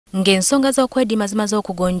Ng'ensonga z'okwediima zimaze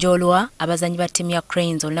okugonjoolwa, abazannyi ba ttiimu ya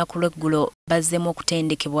Cranes olunaku lw'eggulo bazzeemu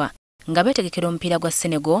okutendekebwa nga beetegekera omupiira gwa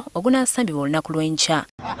Senegal ogunaasambibwa olunaku lw'enkya.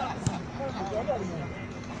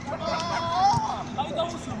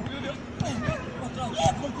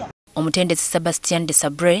 Omutendesi Sebastian de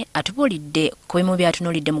Sabre atubuulidde ku bimu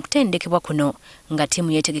by'atunuulidde mu kutendekebwa kuno nga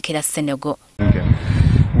ttiimu yeetegekera Senegal.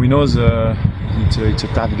 We know it's a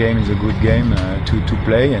tough game, it's a good game to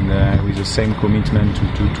play, and with the same commitment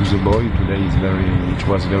to the boy. Today it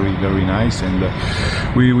was very nice, and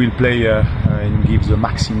we will play and give the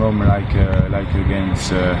maximum like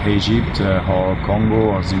against Egypt or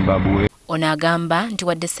Congo or Zimbabwe. Ono agamba nti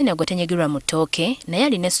wadde Senegal tenyegirwa mu ttooke naye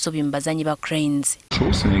alina essuubi mu bazannyi ba Cranes.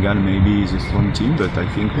 Senegal maybe is a strong team, but I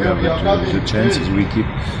think we have the chances. We keep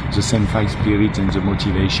the same fight spirit and the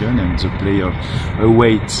motivation, and the player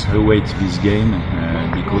await this game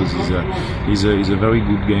because it's a very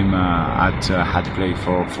good game at play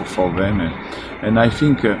for them, and I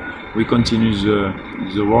think we continue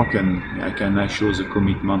the work, and I can assure the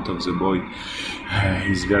commitment of the boy.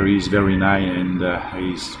 He's very nice, and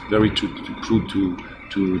he's very true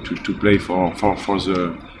to play for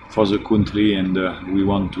the country, and we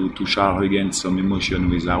want to share again some emotion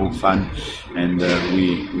with our fan, and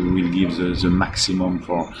we will give the maximum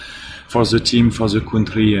for the team, for the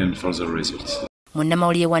country, and for the results.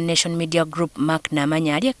 Munnamawulire wa Nation Media Group Mark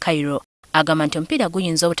Namanya ali e Cairo agamba nti omupiira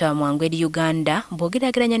guyinza obutaba mwangu eri Uganda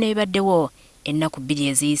bw'ogeraageranya n'ebibaddewo ennaku 2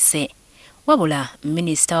 eziyise. Wabula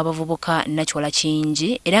minisita w'abavubuka Nakiwala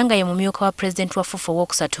Kingi era nga ye mumyuka wa pulezidenti wa FUFA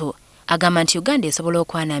ow'okusatu agamba nti Uganda esobola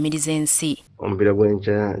okwanaamiriza ensi. Omupiira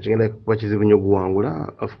gw'enkya kigenda kuba kizibu nnyo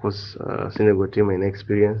okuwangula. Of course Senegal team ina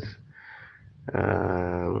experience,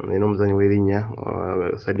 ina omuzannyi w'erinnya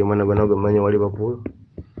Sadio Mane bano gamanyi wa Liverpool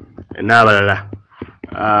n'abalala.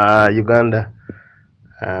 Uganda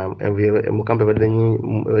mukampe badde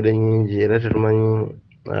nyingi era tetumanyi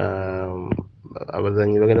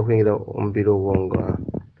abazannyi bagenda kuyingira omupiira ogwo nga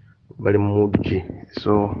bali mu mujji,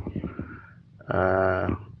 so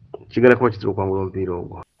kigenda kuba kizibu okwangula omupiira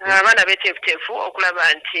ogwo. Abaana beeteefuteefu okulaba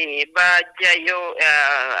nti bajjayo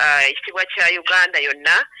ekitiibwa kya Uganda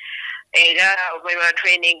yonna, era olwa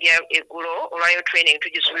training eggulo olwayo training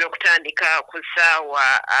tugisuubira okutandika ku ssaawa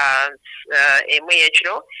 1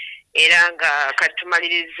 y'ekiro, era nga kati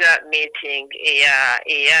tumaliriza meeting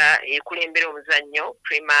ekulembera omuzannyo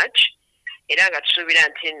pre-match, era nga tusuubira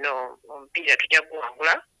nti nno omupiira tujja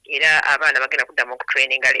kuwangula, era abaana bagenda kuddamu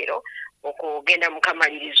okutraininga leero okugenda mu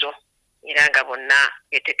kamalirizo, era nga bonna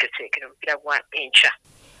beetegesekera omupiira gwa enkya.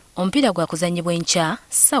 Omupiira gwa kuzannyibwa enkya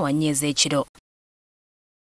ssaawa 4 ez'ekiro.